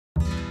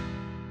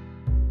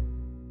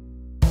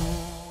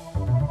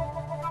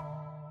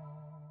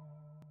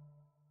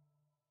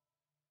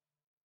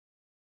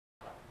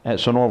At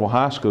Sonoraville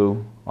High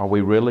School, are we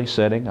really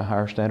setting a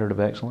higher standard of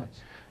excellence?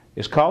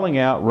 Is calling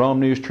out Rome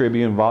News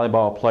Tribune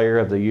Volleyball Player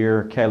of the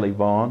Year, Kailey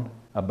Vaughn,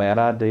 a bad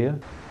idea?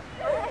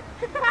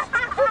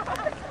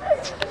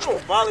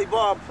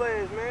 Volleyball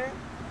players, man.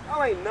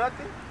 Y'all ain't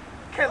nothing.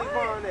 Kailey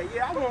Vaughn there.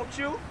 Yeah, I want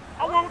you.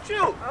 I want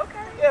you.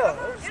 Okay. Yeah,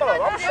 so I'm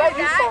gonna show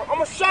you something. I'm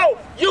gonna show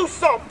you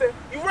something.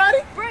 You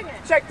ready? Bring it.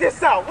 Check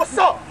this out. What's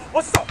up?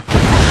 What's up?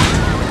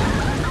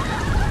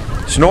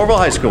 Sonoraville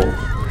High School,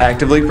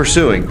 actively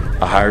pursuing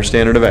a higher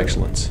standard of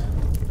excellence.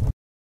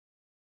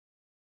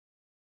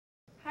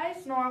 Hi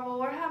Sonoraville,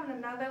 we're having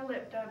another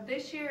lip dub.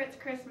 This year it's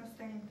Christmas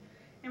themed.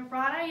 And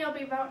Friday you'll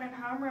be voting in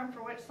homeroom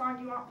for which song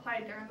you want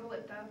played during the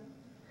lip dub.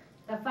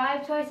 The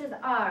 5 choices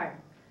are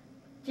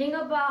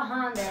Jingle Bell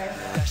Honda,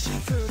 Dashing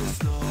through the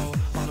snow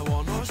on a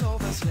one-horse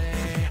open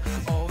sleigh.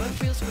 Over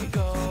fields we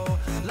go,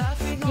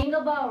 laughing.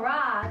 Jingle Bell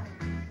Rock,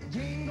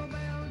 Jingle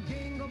bell,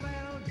 jingle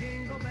bell,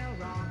 jingle bell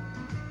rock.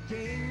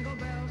 Jingle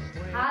bell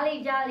swing.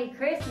 Holly Jolly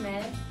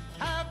Christmas,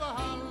 Have a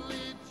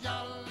holly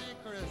jolly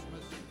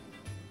Christmas.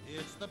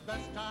 It's the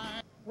best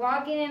time.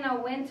 Walking in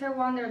a Winter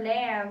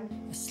Wonderland,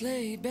 The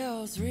sleigh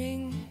bells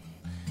ring.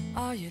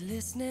 Are you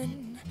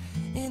listening?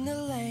 In the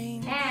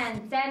lane.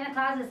 and Santa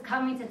Claus is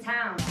coming to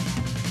town.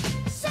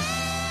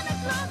 Santa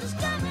Claus is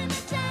coming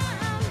to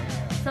town.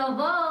 So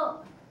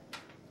vote!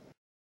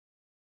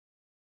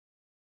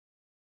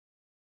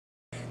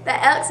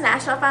 The Elks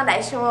National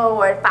Foundation will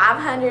award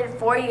 500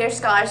 four-year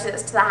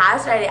scholarships to the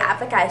highest rated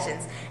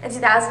applications in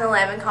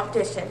 2011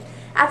 competition.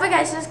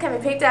 Applications can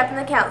be picked up in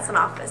the counseling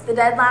office. The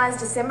deadline is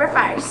December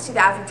 1st,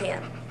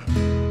 2010.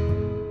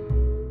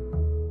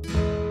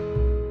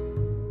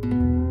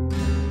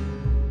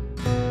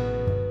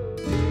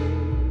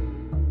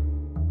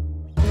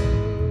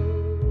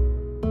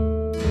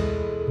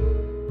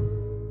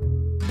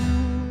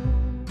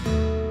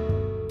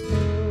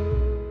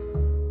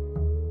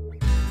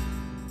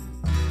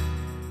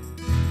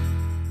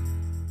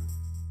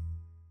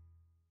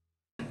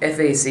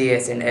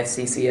 FACS and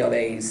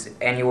FCCLA's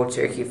annual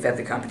turkey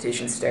feather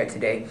competitions start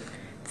today.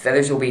 The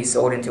feathers will be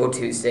sold until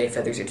Tuesday.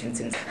 Feathers are 10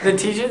 cents. The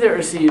teacher that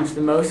receives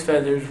the most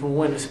feathers will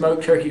win a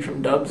smoked turkey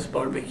from Dub's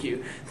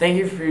Barbecue. Thank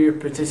you for your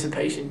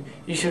participation.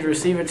 You should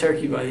receive a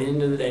turkey by the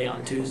end of the day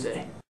on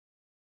Tuesday.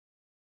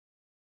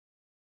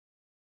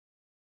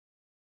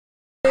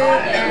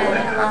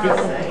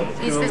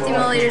 Use 50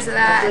 milliliters of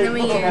that, and then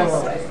we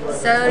use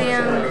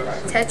sodium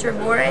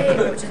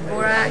tetraborate, which is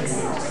borax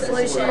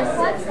solution,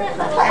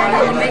 and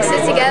then you mix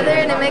it together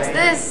and it makes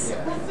this.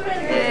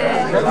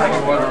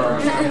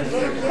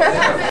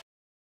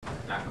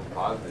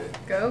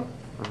 Go.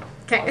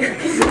 Okay.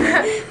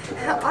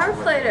 Our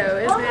Play-Doh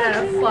is made out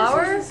of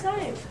flour,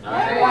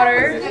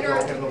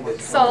 water,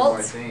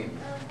 salt,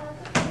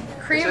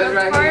 cream of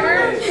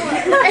tartar,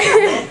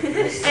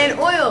 and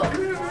oil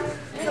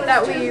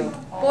that we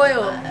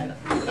boiled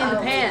in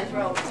the pan.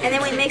 And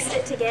then we mixed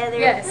it together.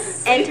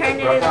 Yes. And turned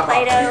it into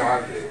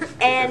Play-Doh.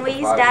 And we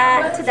used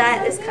dye to dye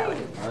it this color.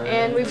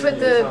 And we put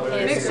the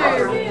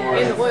mixture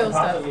in the oil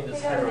stuff.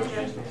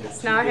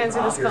 So now our hands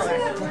are this color.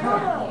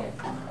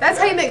 That's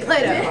how you make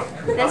Play-Doh.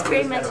 That's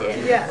pretty much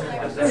it. Yeah.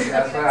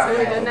 So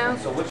we're good now?